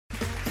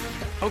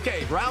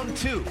Okay, round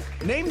two.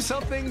 Name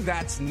something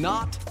that's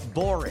not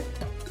boring.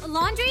 A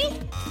laundry?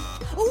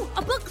 Ooh,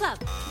 a book club.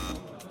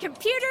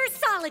 Computer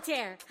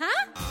solitaire,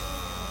 huh?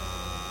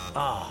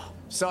 Ah,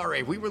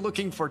 sorry, we were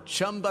looking for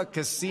Chumba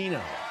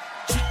Casino.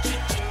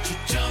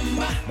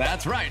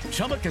 That's right,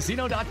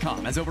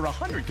 ChumbaCasino.com has over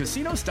 100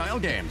 casino-style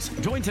games.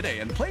 Join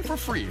today and play for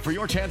free for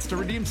your chance to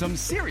redeem some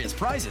serious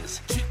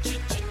prizes.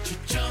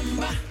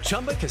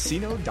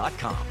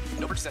 ChumbaCasino.com.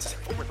 No purchase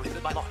necessary. Void where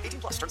prohibited by law.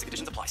 18+ terms and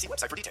conditions apply. See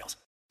website for details.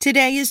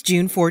 Today is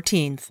June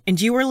 14th, and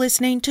you are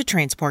listening to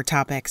Transport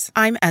Topics.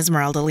 I'm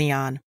Esmeralda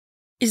Leon.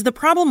 Is the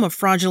problem of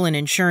fraudulent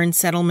insurance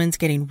settlements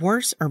getting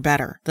worse or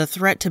better? The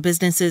threat to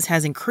businesses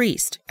has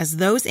increased as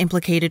those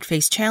implicated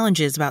face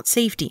challenges about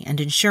safety and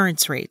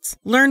insurance rates.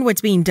 Learn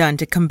what's being done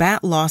to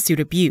combat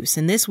lawsuit abuse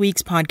in this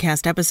week's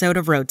podcast episode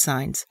of Road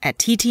Signs at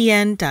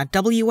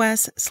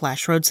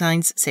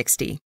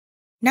ttn.ws/roadsigns60.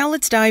 Now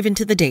let's dive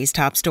into the day's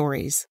top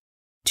stories.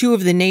 Two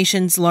of the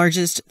nation's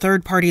largest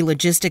third-party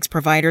logistics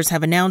providers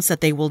have announced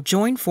that they will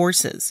join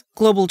forces.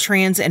 Global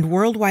Trans and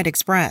Worldwide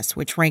Express,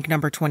 which rank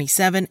number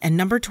 27 and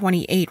number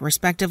 28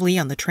 respectively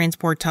on the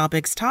Transport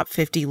Topics Top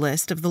 50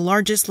 list of the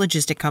largest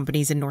logistic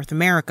companies in North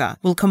America,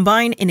 will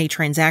combine in a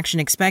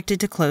transaction expected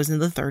to close in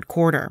the third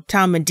quarter.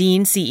 Tom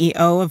Medine,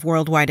 CEO of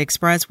Worldwide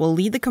Express, will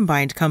lead the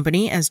combined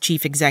company as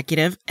chief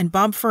executive, and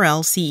Bob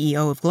Farrell,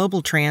 CEO of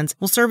Global Trans,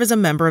 will serve as a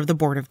member of the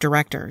board of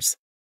directors.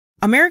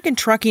 American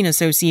Trucking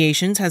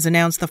Associations has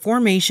announced the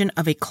formation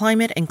of a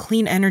Climate and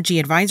Clean Energy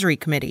Advisory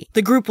Committee.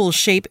 The group will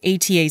shape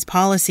ATA's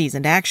policies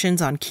and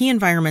actions on key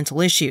environmental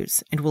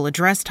issues and will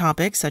address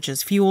topics such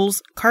as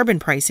fuels, carbon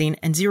pricing,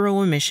 and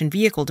zero-emission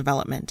vehicle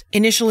development.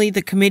 Initially,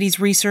 the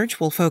committee's research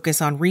will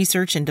focus on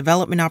research and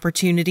development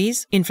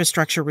opportunities,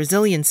 infrastructure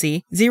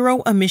resiliency,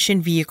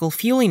 zero-emission vehicle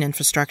fueling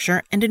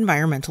infrastructure, and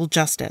environmental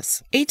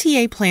justice.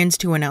 ATA plans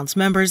to announce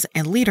members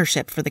and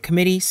leadership for the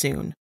committee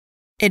soon.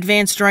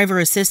 Advanced driver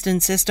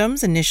assistance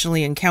systems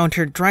initially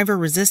encountered driver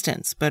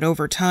resistance, but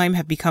over time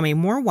have become a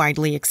more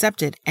widely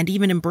accepted and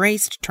even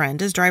embraced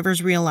trend as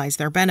drivers realize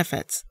their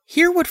benefits.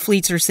 Hear what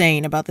fleets are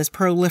saying about this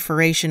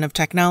proliferation of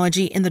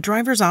technology in the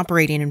driver's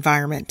operating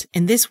environment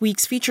in this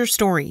week's feature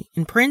story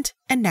in print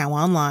and now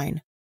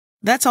online.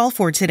 That's all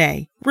for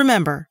today.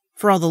 Remember,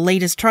 for all the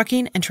latest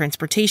trucking and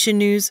transportation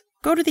news,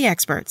 go to the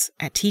experts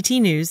at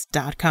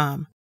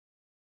ttnews.com.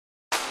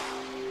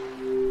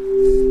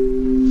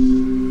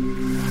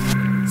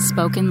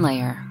 Spoken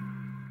Layer.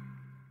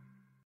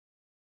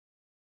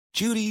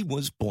 Judy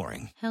was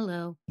boring.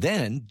 Hello.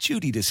 Then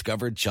Judy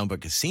discovered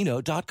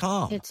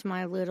ChumbaCasino.com. It's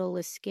my little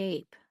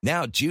escape.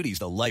 Now Judy's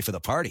the life of the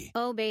party.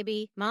 Oh,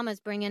 baby,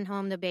 mama's bringing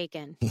home the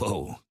bacon.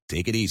 Whoa,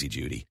 take it easy,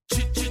 Judy.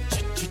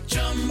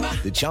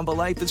 The Chumba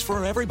life is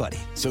for everybody.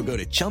 So go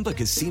to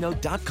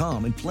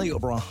ChumbaCasino.com and play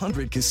over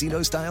 100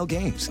 casino-style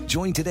games.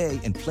 Join today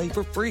and play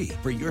for free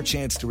for your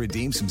chance to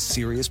redeem some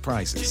serious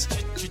prizes.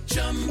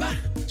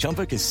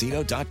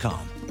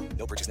 ChumbaCasino.com.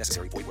 No purchase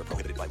necessary. Void where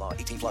prohibited by law.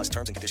 18+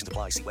 terms and conditions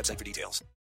apply. See website for details.